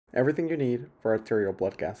Everything you need for arterial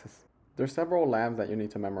blood gases. There's several labs that you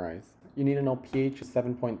need to memorize. You need to know pH is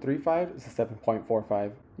 7.35 is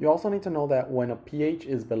 7.45. You also need to know that when a pH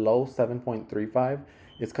is below 7.35,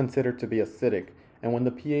 it's considered to be acidic, and when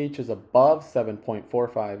the pH is above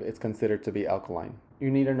 7.45, it's considered to be alkaline.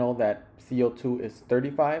 You need to know that CO2 is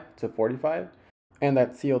 35 to 45, and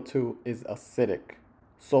that CO2 is acidic.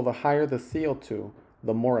 So the higher the CO2,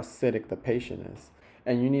 the more acidic the patient is.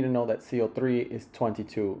 And you need to know that CO3 is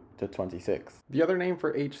 22 to 26. The other name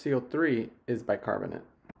for HCO3 is bicarbonate.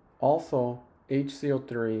 Also,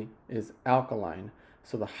 HCO3 is alkaline.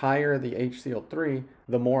 So the higher the HCO3,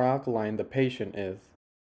 the more alkaline the patient is.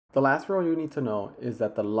 The last rule you need to know is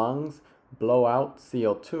that the lungs blow out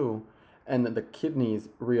CO2 and that the kidneys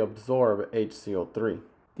reabsorb HCO3.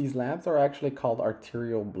 These labs are actually called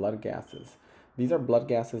arterial blood gases. These are blood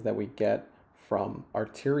gases that we get from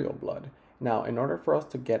arterial blood. Now, in order for us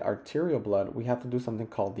to get arterial blood, we have to do something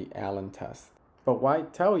called the Allen test. But why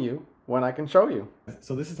tell you when I can show you?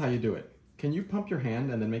 So this is how you do it. Can you pump your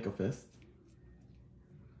hand and then make a fist?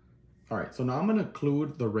 All right, so now I'm gonna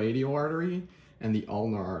occlude the radial artery and the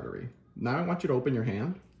ulnar artery. Now I want you to open your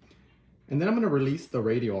hand, and then I'm gonna release the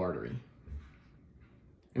radial artery.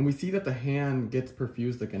 And we see that the hand gets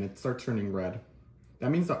perfused again. It starts turning red. That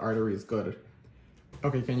means the artery is good.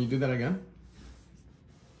 Okay, can you do that again?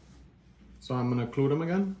 So I'm gonna occlude them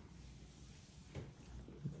again.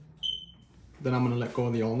 Then I'm gonna let go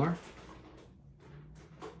of the ulnar.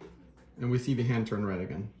 And we see the hand turn red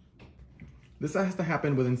again. This has to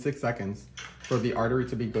happen within 6 seconds for the artery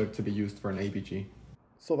to be good to be used for an ABG.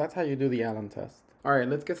 So that's how you do the Allen test. All right,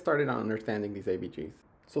 let's get started on understanding these ABGs.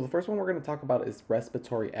 So the first one we're gonna talk about is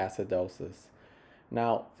respiratory acidosis.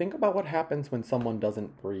 Now, think about what happens when someone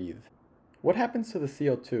doesn't breathe. What happens to the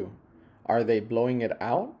CO2? Are they blowing it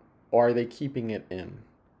out or are they keeping it in?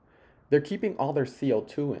 They're keeping all their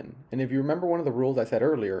CO2 in. And if you remember one of the rules I said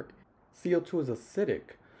earlier, CO2 is acidic.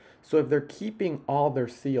 So if they're keeping all their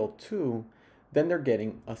CO2, then they're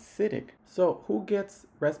getting acidic. So who gets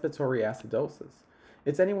respiratory acidosis?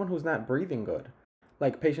 It's anyone who's not breathing good,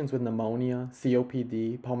 like patients with pneumonia,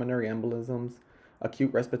 COPD, pulmonary embolisms,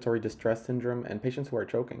 acute respiratory distress syndrome, and patients who are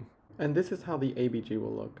choking. And this is how the ABG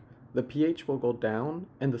will look. The pH will go down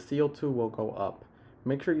and the CO2 will go up.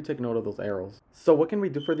 Make sure you take note of those arrows. So what can we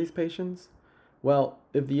do for these patients? Well,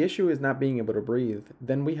 if the issue is not being able to breathe,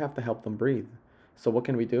 then we have to help them breathe. So what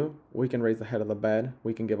can we do? We can raise the head of the bed.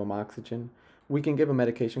 We can give them oxygen. We can give a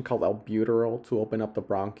medication called albuterol to open up the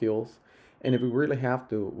bronchioles. And if we really have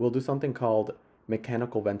to, we'll do something called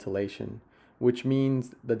mechanical ventilation, which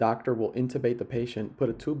means the doctor will intubate the patient, put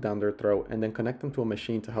a tube down their throat, and then connect them to a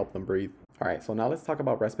machine to help them breathe. All right, so now let's talk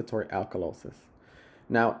about respiratory alkalosis.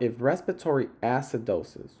 Now, if respiratory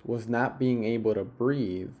acidosis was not being able to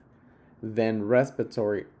breathe, then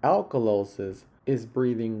respiratory alkalosis is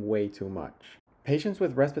breathing way too much. Patients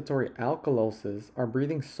with respiratory alkalosis are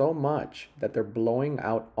breathing so much that they're blowing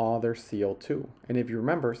out all their CO2. And if you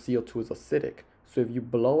remember, CO2 is acidic. So if you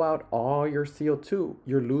blow out all your CO2,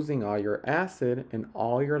 you're losing all your acid and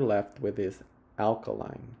all you're left with is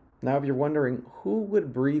alkaline. Now, if you're wondering who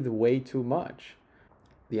would breathe way too much,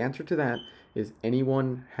 the answer to that is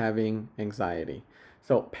anyone having anxiety.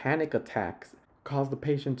 So panic attacks cause the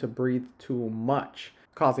patient to breathe too much,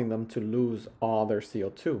 causing them to lose all their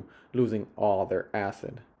CO2, losing all their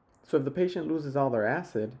acid. So if the patient loses all their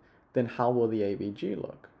acid, then how will the ABG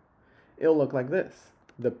look? It'll look like this.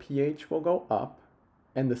 The pH will go up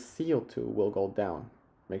and the CO2 will go down.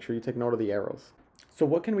 Make sure you take note of the arrows. So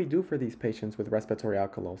what can we do for these patients with respiratory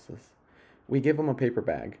alkalosis? We give them a paper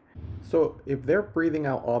bag. So if they're breathing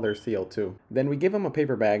out all their CO2, then we give them a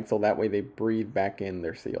paper bag so that way they breathe back in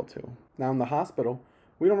their CO2. Now in the hospital,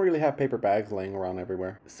 we don't really have paper bags laying around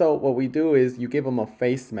everywhere. So what we do is you give them a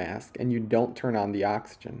face mask and you don't turn on the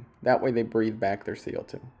oxygen. That way they breathe back their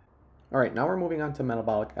CO2. All right, now we're moving on to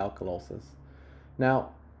metabolic alkalosis.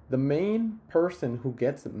 Now, the main person who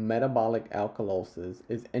gets metabolic alkalosis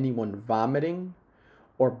is anyone vomiting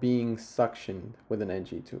or being suctioned with an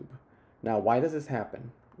NG tube. Now, why does this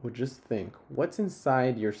happen? Well, just think, what's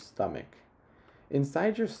inside your stomach?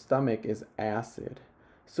 Inside your stomach is acid.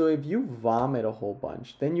 So if you vomit a whole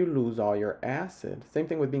bunch, then you lose all your acid. Same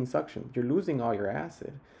thing with being suctioned. You're losing all your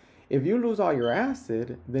acid. If you lose all your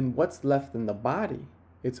acid, then what's left in the body?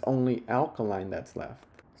 It's only alkaline that's left.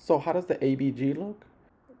 So how does the ABG look?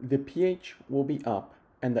 The pH will be up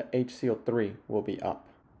and the HCO3 will be up.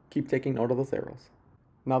 Keep taking note of those arrows.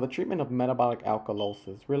 Now, the treatment of metabolic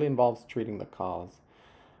alkalosis really involves treating the cause,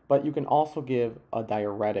 but you can also give a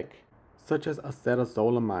diuretic, such as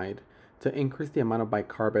acetazolamide, to increase the amount of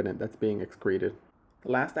bicarbonate that's being excreted.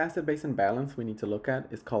 The last acid-base imbalance we need to look at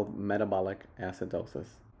is called metabolic acidosis.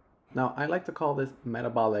 Now, I like to call this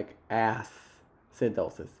metabolic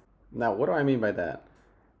acidosis. Now, what do I mean by that?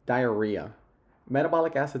 Diarrhea.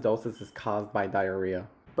 Metabolic acidosis is caused by diarrhea,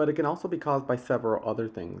 but it can also be caused by several other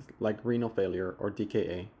things, like renal failure or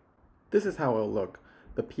DKA. This is how it will look.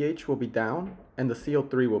 The pH will be down, and the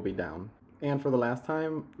CO3 will be down. And for the last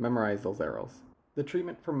time, memorize those arrows. The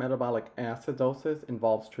treatment for metabolic acidosis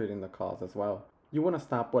involves treating the cause as well. You want to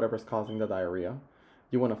stop whatever's causing the diarrhea.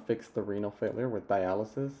 You want to fix the renal failure with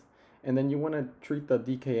dialysis. And then you want to treat the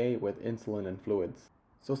DKA with insulin and fluids.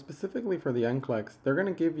 So specifically for the NCLEX, they're going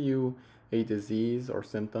to give you a disease or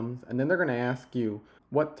symptoms, and then they're going to ask you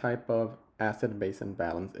what type of acid-base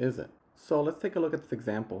imbalance is it. So let's take a look at this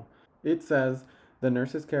example. It says the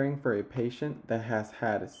nurse is caring for a patient that has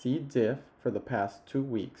had C. diff for the past 2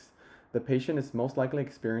 weeks. The patient is most likely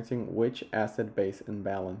experiencing which acid-base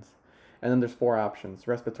imbalance? And then there's 4 options: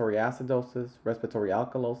 respiratory acidosis, respiratory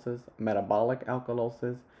alkalosis, metabolic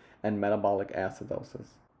alkalosis, and metabolic acidosis.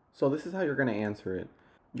 So this is how you're going to answer it.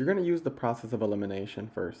 You're going to use the process of elimination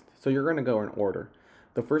first. So you're going to go in order.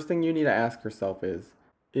 The first thing you need to ask yourself is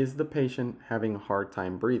the patient having a hard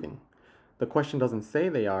time breathing? The question doesn't say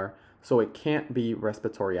they are, so it can't be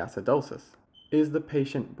respiratory acidosis. Is the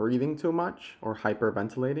patient breathing too much or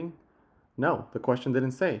hyperventilating? No, the question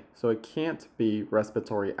didn't say, so it can't be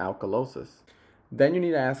respiratory alkalosis. Then you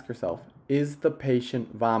need to ask yourself, is the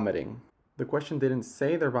patient vomiting? The question didn't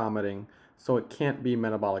say they're vomiting, so it can't be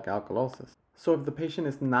metabolic alkalosis. So if the patient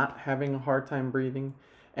is not having a hard time breathing,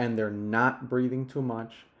 and they're not breathing too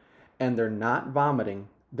much, and they're not vomiting,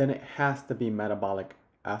 then it has to be metabolic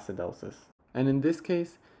acidosis. And in this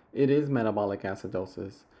case, it is metabolic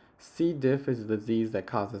acidosis. C. diff is a disease that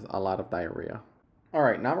causes a lot of diarrhea.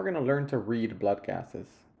 Alright, now we're going to learn to read blood gases.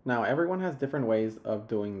 Now, everyone has different ways of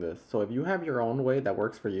doing this, so if you have your own way that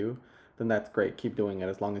works for you, then that's great. Keep doing it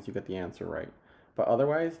as long as you get the answer right. But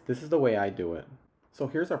otherwise, this is the way I do it. So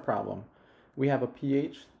here's our problem. We have a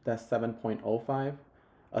pH that's 7.05,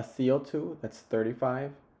 a CO2 that's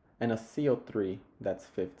 35, and a CO3 that's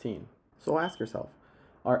 15. So ask yourself,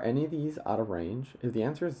 are any of these out of range? If the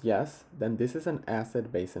answer is yes, then this is an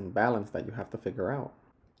acid-base imbalance that you have to figure out.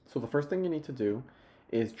 So the first thing you need to do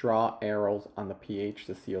is draw arrows on the pH,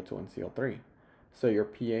 the CO2 and CO3. So your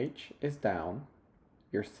pH is down,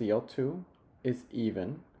 your CO2 is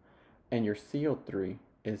even, and your CO3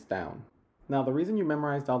 is down. Now the reason you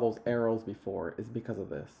memorized all those arrows before is because of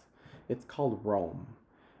this. It's called ROME.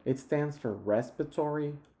 It stands for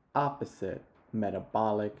respiratory, opposite,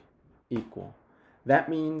 metabolic, equal. That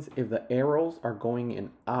means if the arrows are going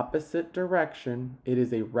in opposite direction, it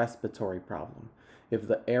is a respiratory problem. If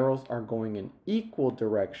the arrows are going in equal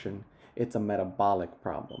direction, it's a metabolic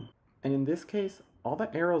problem. And in this case, all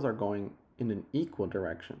the arrows are going in an equal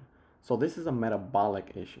direction. So this is a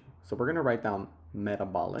metabolic issue. So we're going to write down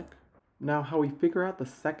metabolic. Now, how we figure out the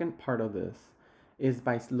second part of this is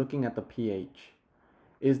by looking at the pH.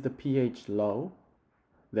 Is the pH low?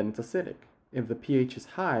 Then it's acidic. If the pH is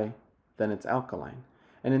high, then it's alkaline.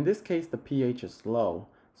 And in this case, the pH is low,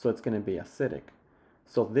 so it's going to be acidic.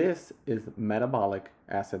 So this is metabolic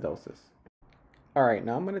acidosis. All right,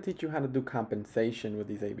 now I'm going to teach you how to do compensation with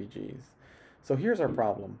these ABGs. So here's our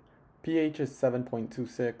problem. pH is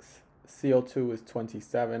 7.26, CO2 is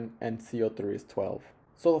 27, and CO3 is 12.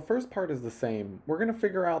 So the first part is the same. We're going to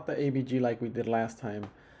figure out the ABG like we did last time.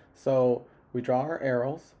 So we draw our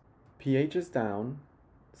arrows. pH is down,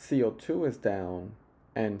 CO2 is down,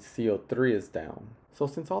 and CO3 is down. So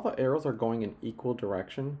since all the arrows are going in equal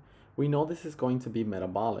direction, we know this is going to be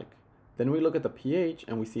metabolic. Then we look at the pH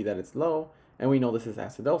and we see that it's low, and we know this is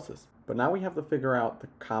acidosis. But now we have to figure out the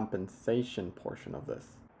compensation portion of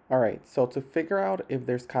this. All right, so to figure out if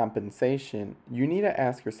there's compensation, you need to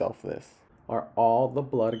ask yourself this. Are all the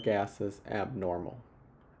blood gases abnormal?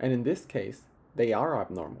 And in this case, they are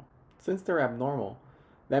abnormal. Since they're abnormal,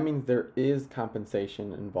 that means there is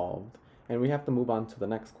compensation involved, and we have to move on to the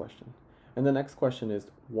next question. And the next question is,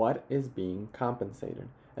 what is being compensated?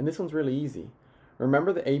 And this one's really easy.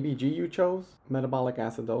 Remember the ABG you chose, metabolic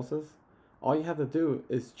acidosis? All you have to do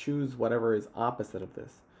is choose whatever is opposite of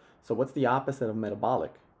this. So what's the opposite of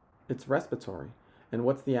metabolic? It's respiratory. And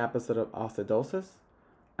what's the opposite of acidosis?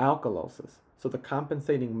 Alkalosis. So the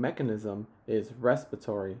compensating mechanism is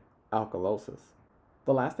respiratory alkalosis.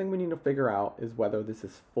 The last thing we need to figure out is whether this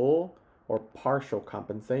is full or partial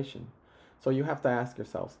compensation. So you have to ask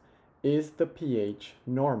yourselves, is the pH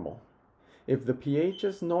normal? If the pH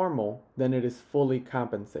is normal, then it is fully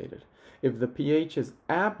compensated. If the pH is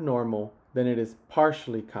abnormal, then it is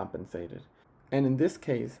partially compensated. And in this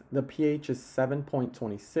case, the pH is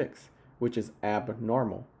 7.26, which is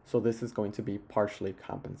abnormal. So this is going to be partially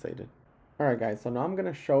compensated. Alright guys, so now I'm going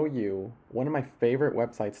to show you one of my favorite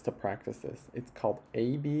websites to practice this. It's called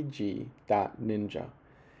abg.ninja.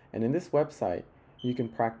 And in this website, you can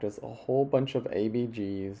practice a whole bunch of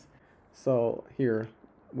ABGs. So here,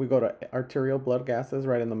 we go to arterial blood gases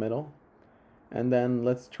right in the middle. And then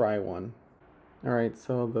let's try one. Alright,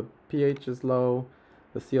 so the pH is low,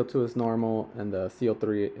 the CO2 is normal, and the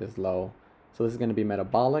CO3 is low. So this is going to be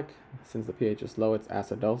metabolic. Since the pH is low, it's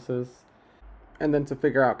acidosis. And then to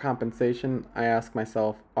figure out compensation, I ask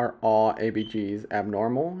myself, are all ABGs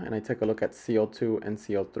abnormal? And I take a look at CO2 and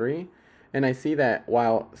CO3. And I see that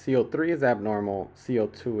while CO3 is abnormal,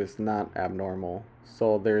 CO2 is not abnormal.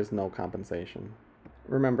 So there's no compensation.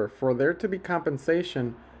 Remember, for there to be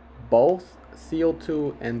compensation, both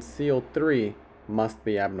CO2 and CO3 must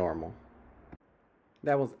be abnormal.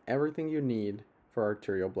 That was everything you need for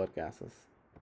arterial blood gases.